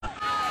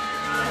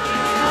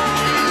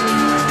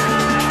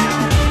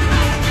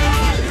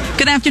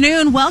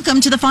afternoon.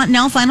 Welcome to the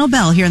Fontanelle Final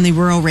Bell here on the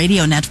Rural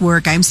Radio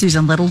Network. I'm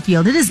Susan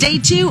Littlefield. It is day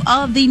 2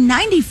 of the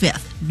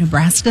 95th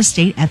Nebraska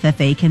State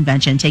FFA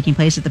Convention taking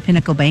place at the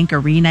Pinnacle Bank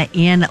Arena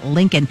in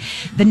Lincoln.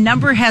 The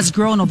number has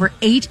grown over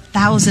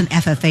 8,000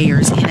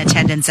 FFAers in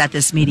attendance at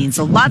this meeting.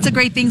 So lots of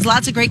great things,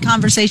 lots of great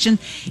conversation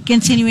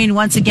continuing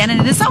once again. And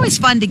it is always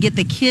fun to get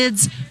the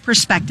kids'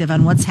 perspective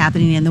on what's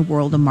happening in the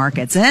world of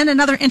markets. And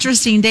another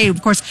interesting day,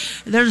 of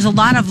course, there's a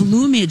lot of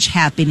loomage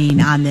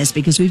happening on this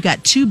because we've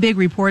got 2 big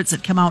reports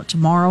that come out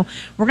tomorrow.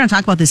 We're going to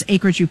talk about this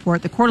Acreage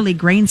report, the quarterly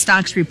grain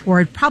stocks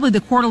report. Probably the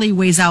quarterly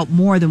weighs out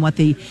more than what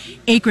the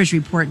Acreage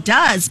report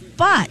does,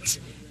 but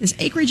this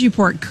Acreage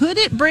report, could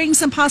it bring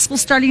some possible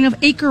starting of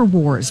acre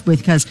wars?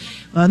 Because,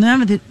 well,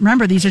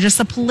 remember, these are just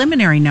the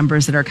preliminary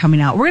numbers that are coming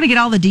out. We're going to get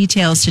all the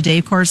details today,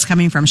 of course,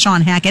 coming from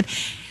Shawn Hackett.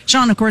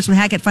 Shawn, of course, with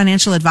Hackett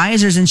Financial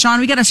Advisors. And Shawn,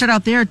 we got to start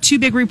out there. 2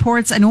 big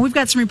reports. I know we've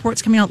got some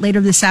reports coming out later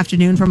this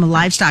afternoon from a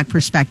livestock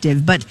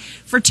perspective, but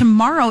for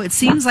tomorrow, it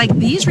seems like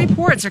these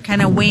reports are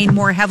kind of weighing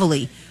more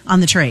heavily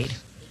on the trade.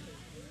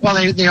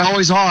 Well, they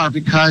always are,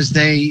 because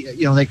they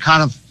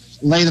kind of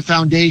lay the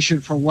foundation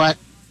for what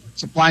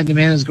supply and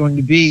demand is going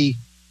to be,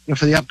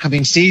 for the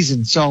upcoming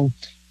season. So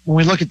when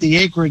we look at the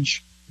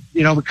acreage,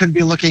 we could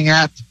be looking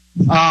at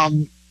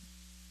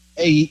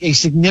a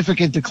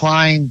significant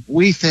decline,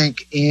 we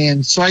think, in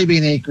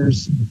soybean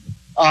acres,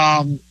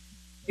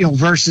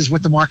 versus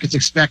what the market's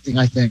expecting.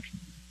 I think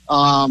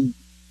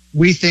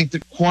we think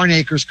that corn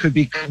acres could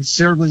be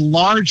considerably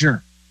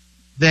larger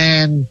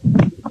than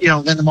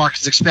the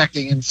market's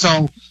expecting, and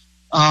so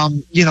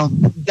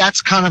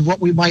that's kind of what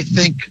we might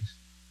think.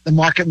 The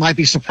market might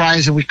be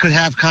surprised, and we could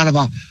have kind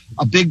of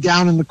a big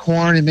down in the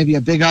corn and maybe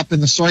a big up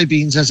in the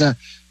soybeans as a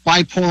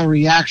bipolar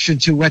reaction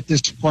to what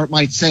this report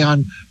might say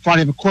on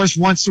Friday. But of course,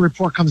 once the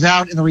report comes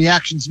out and the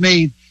reaction's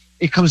made,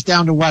 it comes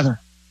down to weather.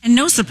 And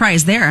no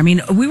surprise there. I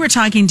mean, we were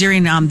talking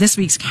during this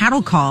week's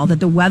cattle call that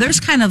the weather's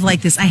kind of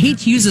like this. I hate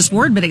to use this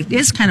word, but it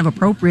is kind of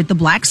appropriate. The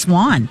black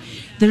swan.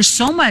 There's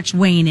so much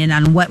weighing in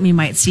on what we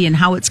might see and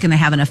how it's going to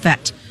have an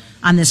effect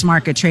on this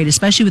market trade,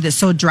 especially with it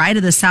so dry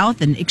to the south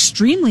and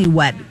extremely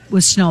wet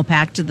with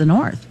snowpack to the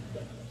north.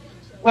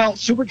 Well,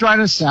 super dry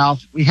to the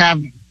south. We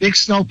have big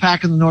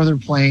snowpack in the northern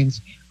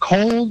plains.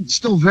 Cold,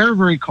 still very,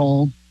 very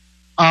cold.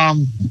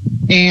 And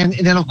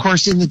then, of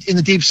course, in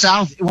the deep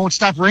south, it won't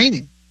stop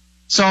raining.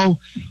 So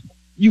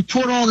you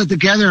put all that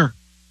together,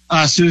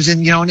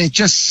 Susan, and it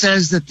just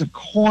says that the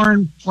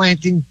corn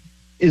planting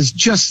is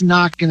just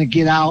not going to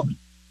get out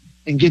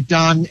and get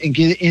done and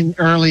get in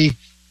early.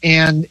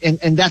 And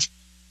that's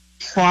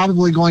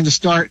probably going to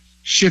start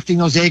shifting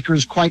those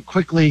acres quite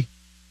quickly,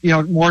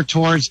 more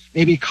towards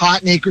maybe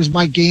cotton acres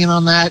might gain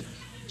on that.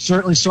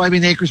 Certainly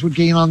soybean acres would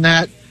gain on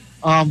that.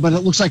 But it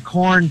looks like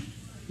corn,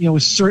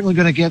 is certainly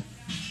going to get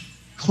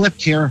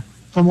clipped here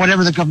from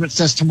whatever the government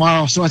says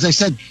tomorrow. So as I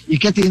said, you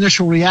get the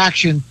initial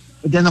reaction,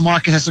 but then the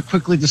market has to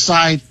quickly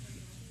decide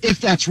if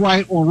that's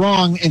right or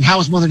wrong, and how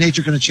is Mother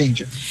Nature going to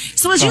change it.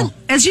 So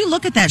as you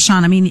look at that,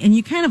 Shawn, I mean, and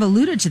you kind of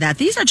alluded to that,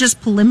 these are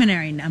just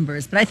preliminary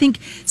numbers, but I think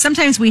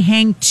sometimes we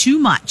hang too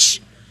much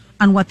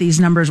on what these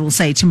numbers will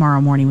say tomorrow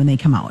morning when they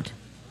come out.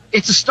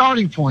 It's a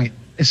starting point.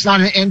 It's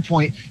not an end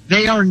point.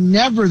 They are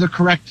never the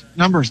correct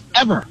numbers,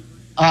 ever.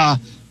 I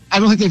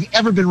don't think they've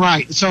ever been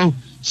right. So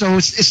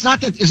it's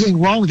not that there's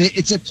anything wrong with it.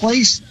 It's a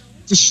place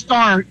to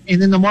start,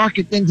 and then the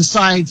market then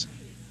decides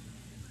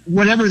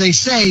whatever they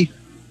say.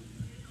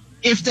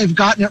 If they've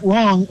gotten it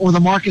wrong, or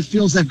the market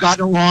feels they've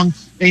gotten it wrong,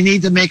 they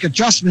need to make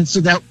adjustments so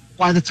that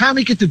by the time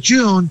we get to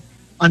June,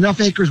 enough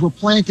acres were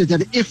planted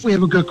that if we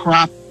have a good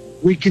crop,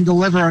 we can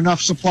deliver enough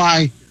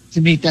supply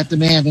to meet that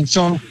demand. And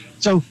so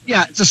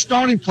yeah, it's a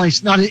starting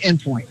place, not an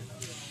end point.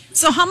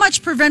 So how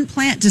much prevent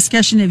plant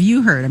discussion have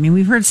you heard? I mean,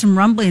 we've heard some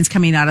rumblings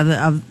coming out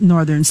of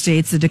northern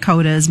states, the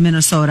Dakotas,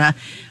 Minnesota.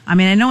 I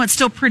mean, I know it's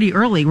still pretty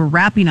early. We're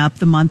wrapping up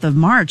the month of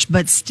March,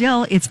 but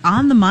still it's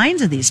on the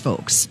minds of these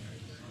folks.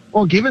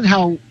 Well, given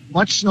how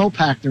much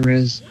snowpack there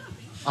is,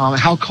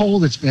 how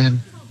cold it's been,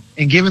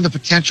 and given the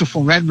potential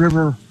for Red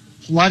River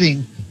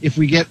flooding, if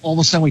we get all of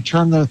a sudden we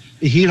turn the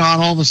heat on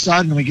all of a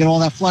sudden and we get all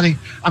that flooding.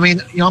 I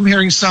mean, I'm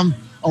hearing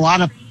a lot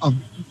of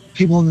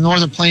people in the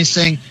northern plains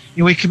saying,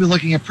 we could be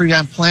looking at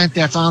prevent plant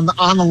that's on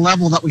the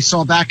level that we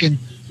saw back in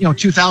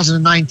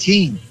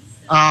 2019,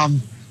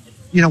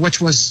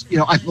 which was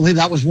I believe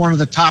that was one of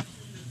the top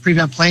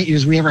prevent plant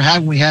years we ever had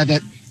when we had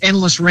that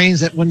endless rains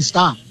that wouldn't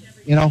stop.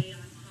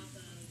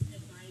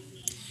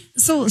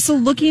 So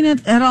looking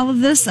at all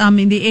of this, I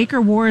mean, the acre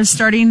war is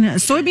starting.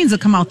 Soybeans will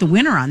come out the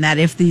winner on that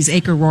if these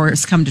acre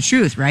wars come to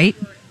truth, right?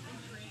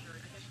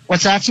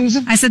 What's that,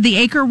 Susan? I said the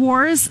acre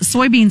wars,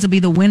 soybeans will be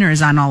the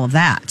winners on all of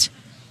that.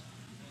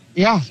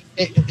 Yeah,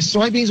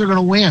 soybeans are going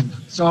to win.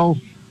 So,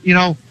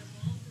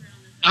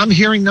 I'm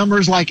hearing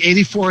numbers like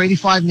 84,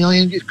 85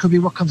 million. It could be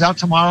what comes out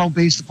tomorrow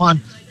based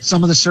upon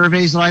some of the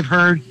surveys that I've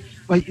heard.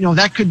 But,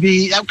 that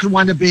could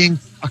wind up being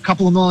a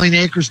couple of million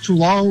acres too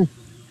low.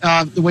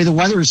 The way the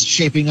weather is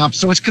shaping up.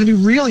 So it's going to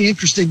be really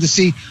interesting to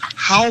see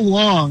how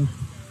long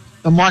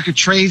the market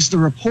trades the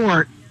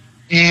report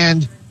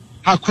and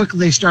how quickly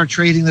they start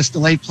trading this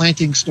delayed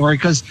planting story,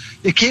 because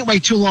they can't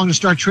wait too long to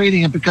start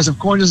trading it, because if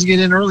corn doesn't get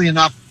in early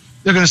enough,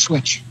 they're going to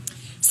switch.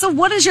 So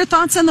what is your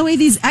thoughts on the way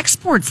these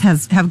exports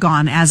have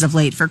gone as of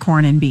late for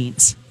corn and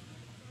beans?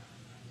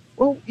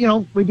 Well,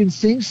 we've been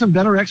seeing some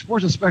better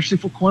exports, especially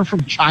for corn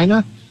from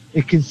China.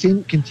 It can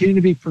continue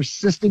to be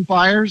persistent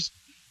buyers.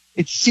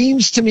 It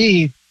seems to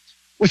me,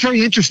 what's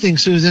very interesting,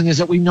 Susan, is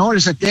that we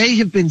notice that they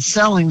have been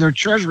selling their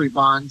treasury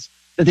bonds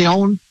that they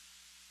own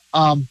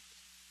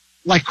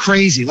like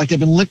crazy. Like they've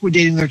been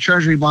liquidating their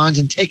treasury bonds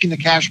and taking the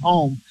cash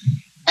home.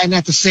 And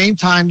at the same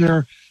time,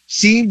 they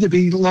seem to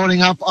be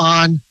loading up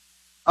on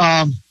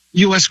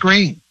U.S.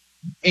 grain.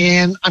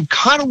 And I'm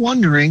kind of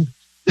wondering,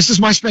 this is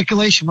my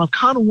speculation, I'm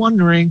kind of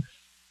wondering,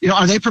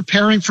 are they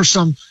preparing for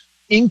some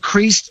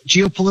increased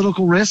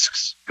geopolitical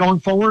risks going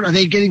forward? Are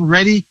they getting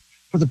ready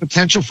for the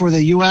potential for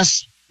the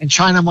U.S. and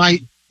China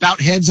might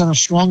bout heads on a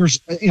stronger,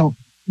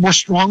 more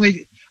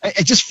strongly?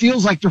 It just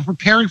feels like they're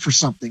preparing for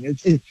something.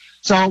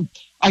 So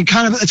it's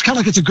kind of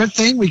like it's a good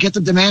thing we get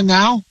the demand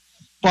now,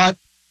 but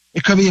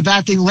it could be a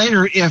bad thing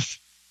later if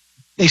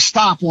they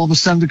stop all of a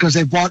sudden because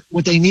they bought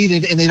what they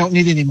needed and they don't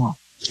need anymore,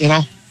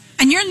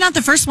 And you're not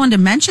the first one to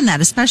mention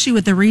that, especially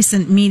with the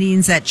recent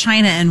meetings that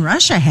China and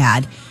Russia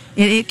had.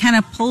 It kind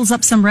of pulls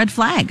up some red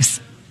flags.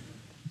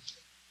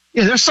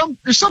 Yeah, there's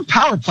some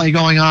power play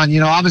going on.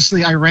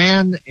 Obviously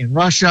Iran and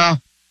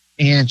Russia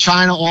and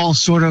China all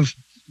sort of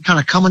kind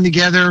of coming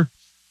together.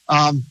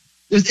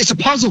 It's a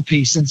puzzle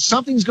piece, and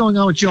something's going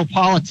on with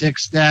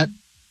geopolitics that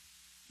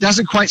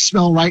doesn't quite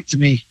smell right to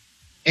me.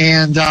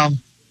 And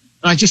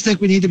I just think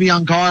we need to be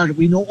on guard.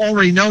 We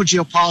already know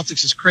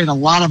geopolitics has created a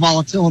lot of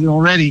volatility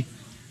already,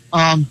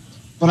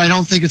 but I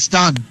don't think it's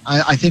done.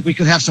 I think we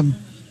could have some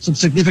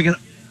significant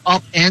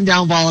up and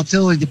down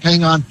volatility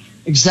depending on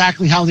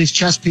exactly how these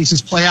chess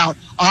pieces play out.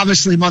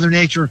 Obviously, Mother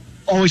Nature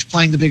always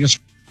playing the biggest.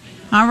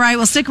 All right,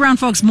 well, stick around,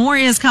 folks. More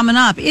is coming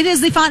up. It is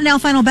the Fontanelle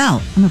Final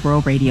Bell on the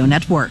Rural Radio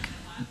Network.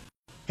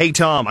 Hey,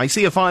 Tom, I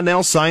see a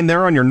Fontanelle sign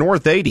there on your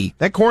North 80.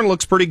 That corn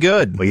looks pretty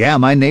good. Well, yeah,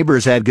 my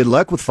neighbors had good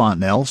luck with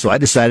Fontanelle, so I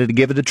decided to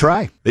give it a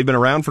try. They've been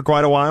around for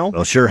quite a while?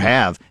 Well, sure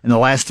have. In the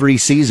last 3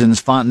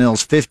 seasons,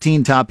 Fontanelle's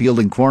 15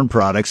 top-yielding corn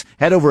products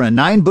had over a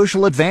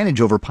 9-bushel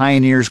advantage over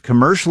Pioneer's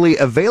commercially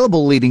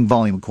available leading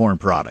volume corn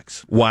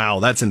products.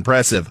 Wow, that's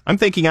impressive. I'm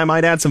thinking I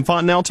might add some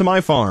Fontanelle to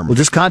my farm. Well,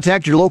 just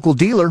contact your local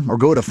dealer or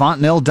go to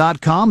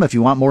fontanelle.com if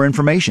you want more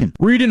information.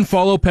 Read and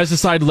follow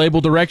pesticide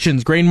label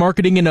directions, grain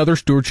marketing, and other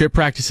stewardship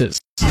practices.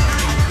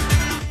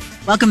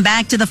 Welcome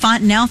back to the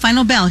Fontanelle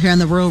Final Bell here on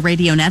the Rural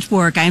Radio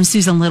Network. I'm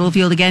Susan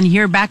Littlefield. Again,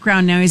 here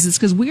background noise is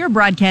because we are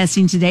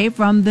broadcasting today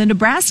from the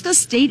Nebraska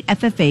State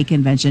FFA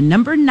Convention,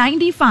 number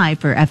 95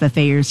 for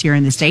FFAers here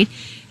in the state.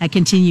 That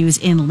continues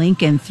in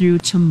Lincoln through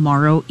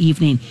tomorrow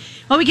evening.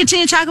 Well, we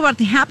continue to talk about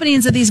the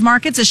happenings of these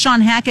markets as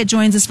Shawn Hackett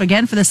joins us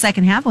again for the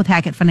second half with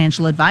Hackett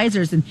Financial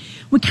Advisors. And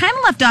we kind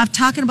of left off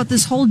talking about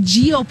this whole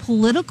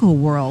geopolitical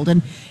world.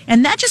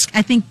 And that just,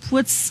 I think,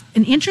 puts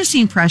an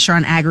interesting pressure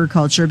on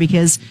agriculture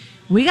because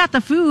we got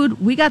the food,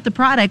 we got the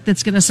product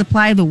that's going to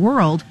supply the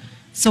world.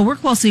 So we're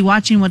closely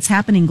watching what's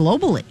happening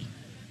globally.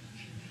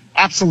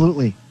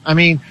 Absolutely. I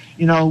mean,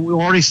 we're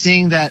already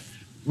seeing that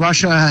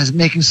Russia is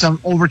making some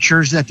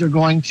overtures that they're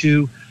going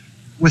to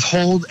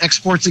withhold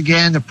exports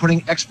again. They're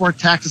putting export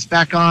taxes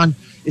back on.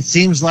 It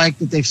seems like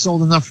that they've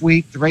sold enough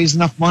wheat to raise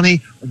enough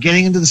money. We're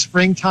getting into the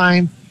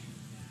springtime.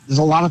 There's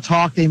a lot of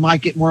talk they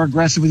might get more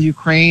aggressive with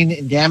Ukraine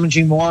and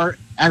damaging more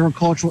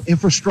agricultural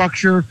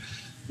infrastructure.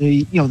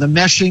 The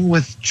meshing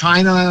with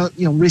China,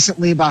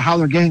 recently about how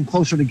they're getting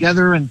closer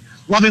together and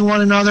loving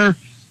one another.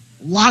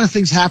 A lot of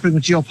things happening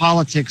with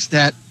geopolitics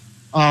that,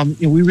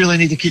 we really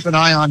need to keep an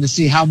eye on to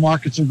see how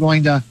markets are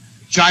going to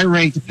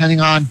gyrate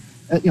depending on,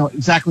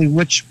 exactly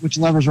which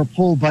levers are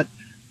pulled. But,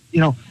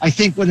 I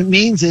think what it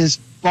means is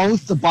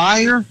both the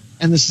buyer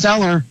and the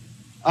seller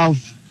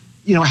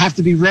have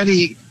to be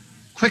ready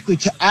quickly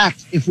to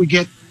act if we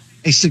get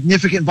a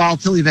significant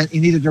volatility event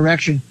in either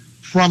direction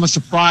from a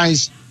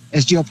surprise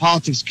as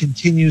geopolitics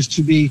continues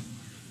to be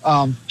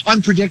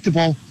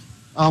unpredictable.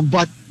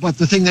 But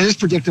the thing that is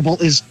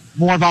predictable is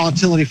more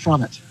volatility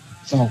from it.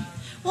 So.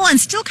 Well, and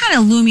still kind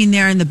of looming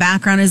there in the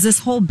background is this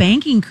whole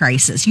banking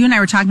crisis. You and I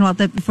were talking about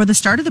that before the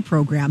start of the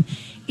program.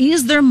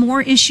 Is there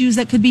more issues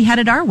that could be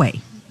headed our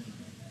way?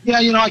 Yeah,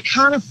 I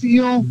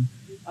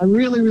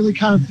really, really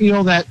kind of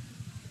feel that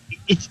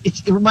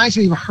it reminds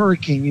me of a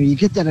hurricane. You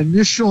get that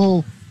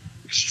initial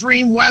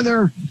extreme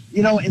weather,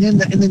 and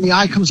then the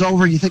eye comes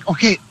over and you think,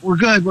 okay, we're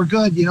good.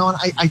 And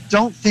I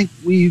don't think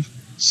we've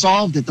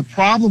solved it. The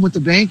problem with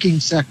the banking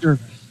sector,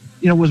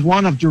 was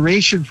one of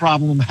duration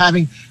problem,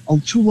 having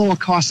too low a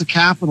cost of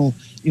capital,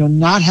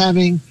 not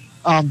having,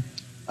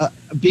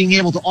 being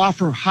able to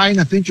offer high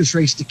enough interest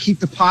rates to keep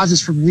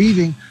deposits from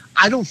leaving.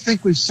 I don't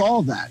think we've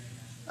solved that.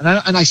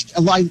 And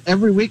I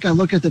every week I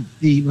look at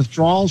the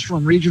withdrawals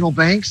from regional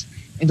banks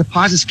and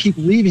deposits keep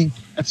leaving.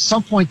 At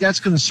some point that's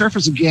going to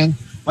surface again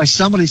by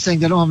somebody saying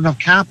they don't have enough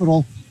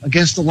capital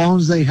against the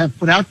loans they have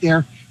put out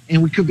there.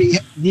 And we could be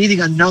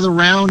needing another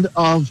round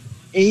of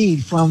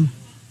aid from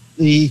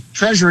the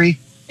Treasury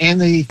and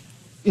the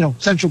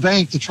central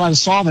bank to try to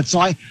solve it. So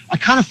I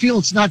kind of feel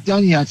it's not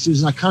done yet,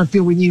 Susan. I kind of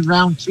feel we need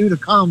round 2 to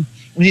come.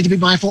 We need to be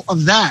mindful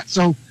of that.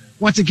 So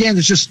once again,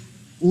 there's just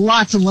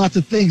lots and lots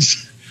of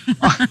things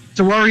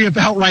to worry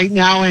about right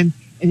now, and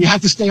you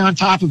have to stay on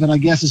top of it, I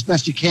guess, as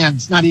best you can.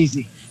 It's not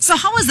easy. So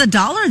how is the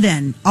dollar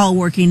then all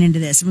working into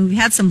this? I mean, we've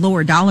had some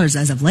lower dollars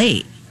as of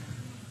late.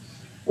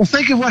 Well,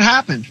 think of what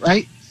happened,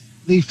 right?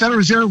 The Federal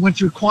Reserve went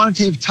through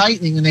quantitative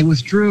tightening, and they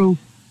withdrew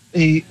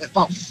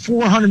about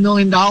 $400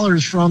 million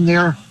from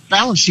their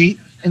balance sheet.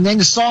 And then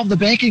to solve the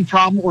banking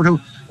problem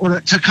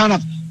or to kind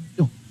of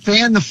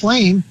fan the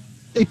flame,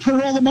 they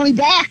put all the money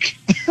back.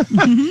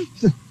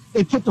 Mm-hmm.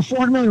 They put the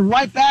 $400 million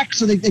right back,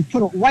 so they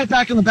put it right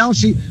back on the balance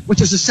sheet,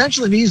 which is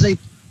essentially means they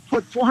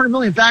put $400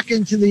 million back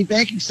into the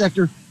banking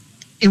sector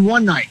in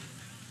one night.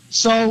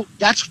 So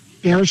that's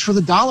bearish for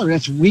the dollar.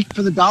 That's weak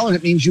for the dollar.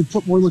 That means you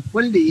put more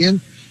liquidity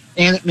in,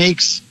 and it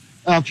makes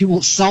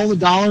people sell the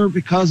dollar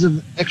because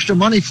of extra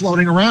money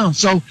floating around.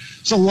 So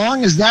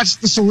long as that's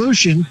the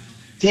solution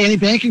to any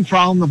banking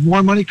problem of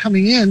more money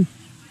coming in,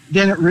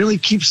 then it really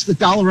keeps the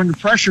dollar under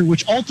pressure,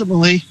 which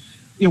ultimately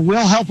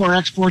will help our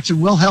exports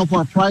and will help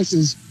our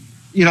prices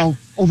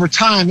over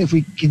time if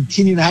we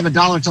continue to have a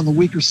dollar that's on the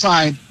weaker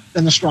side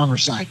than the stronger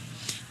side.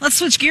 Let's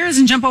switch gears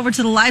and jump over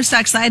to the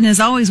livestock side. And as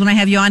always, when I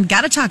have you on,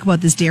 got to talk about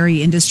this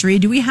dairy industry.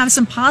 Do we have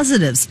some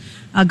positives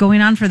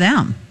going on for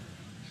them?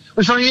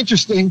 What's very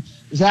interesting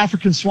is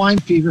African swine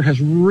fever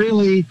has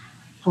really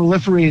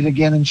proliferated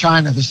again in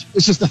China. This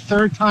is the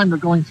third time they're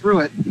going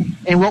through it.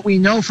 And what we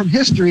know from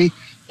history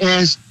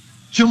is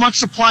too much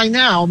supply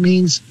now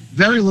means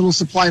very little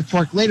supply of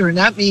pork later. And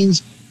that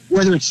means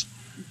whether it's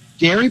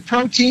dairy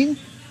protein,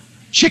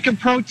 chicken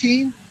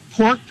protein,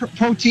 pork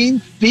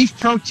protein, beef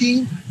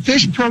protein,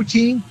 fish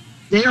protein,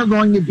 they are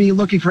going to be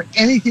looking for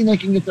anything they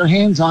can get their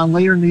hands on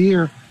later in the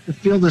year to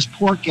fill this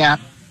pork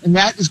gap. And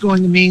that is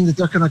going to mean that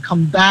they're going to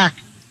come back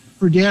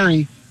for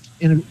dairy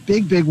in a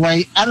big, big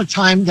way at a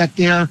time that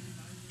their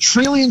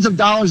trillions of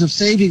dollars of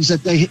savings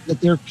that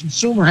their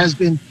consumer has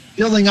been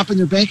building up in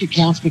their bank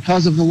accounts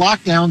because of the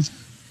lockdowns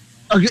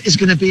is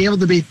going to be able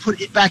to be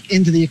put back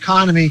into the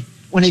economy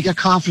when they get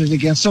confident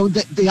again. So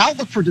the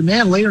outlook for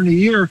demand later in the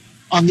year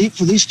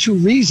for these two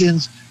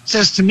reasons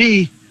says to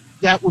me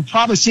that we're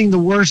probably seeing the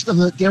worst of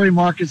the dairy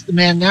market's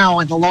demand now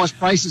and the lowest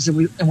prices,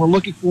 and we're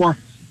looking for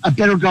a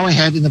better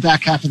go-ahead in the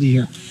back half of the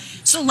year.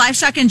 So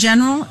livestock in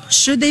general,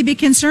 should they be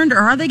concerned, or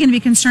are they going to be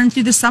concerned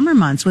through the summer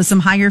months with some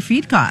higher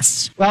feed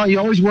costs? Well, you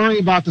always worry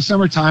about the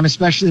summertime,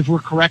 especially if we're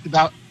correct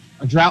about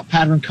a drought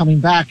pattern coming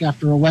back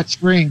after a wet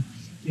spring.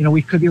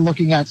 We could be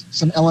looking at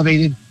some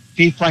elevated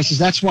feed prices.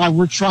 That's why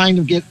we're trying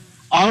to get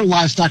our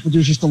livestock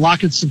producers to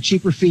lock in some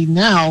cheaper feed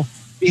now,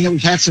 being that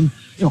we've had some,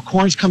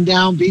 corn's come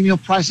down, bean meal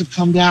prices have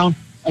come down.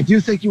 I do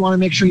think you want to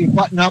make sure you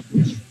button up,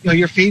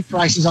 your feed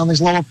prices on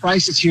these lower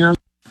prices here.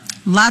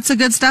 Lots of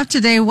good stuff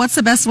today. What's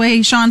the best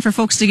way, Shawn, for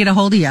folks to get a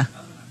hold of you?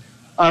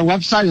 Our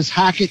website is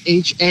Hackett,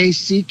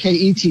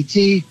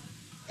 Hackett,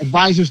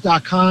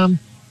 advisors.com.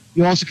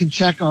 You also can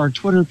check our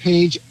Twitter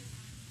page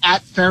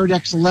at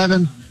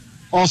Faradex11.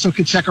 Also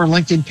can check our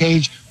LinkedIn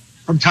page.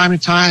 From time to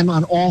time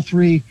on all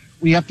three,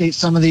 we update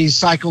some of these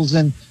cycles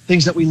and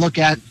things that we look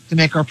at to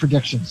make our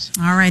predictions.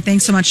 All right.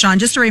 Thanks so much, Shawn.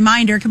 Just a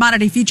reminder,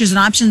 commodity futures and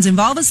options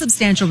involve a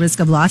substantial risk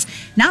of loss,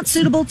 not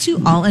suitable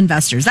to all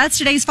investors. That's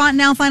today's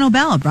Fontanelle Final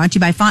Bell, brought to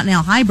you by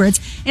Fontanelle Hybrids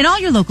and all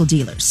your local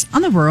dealers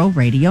on the Rural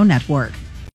Radio Network.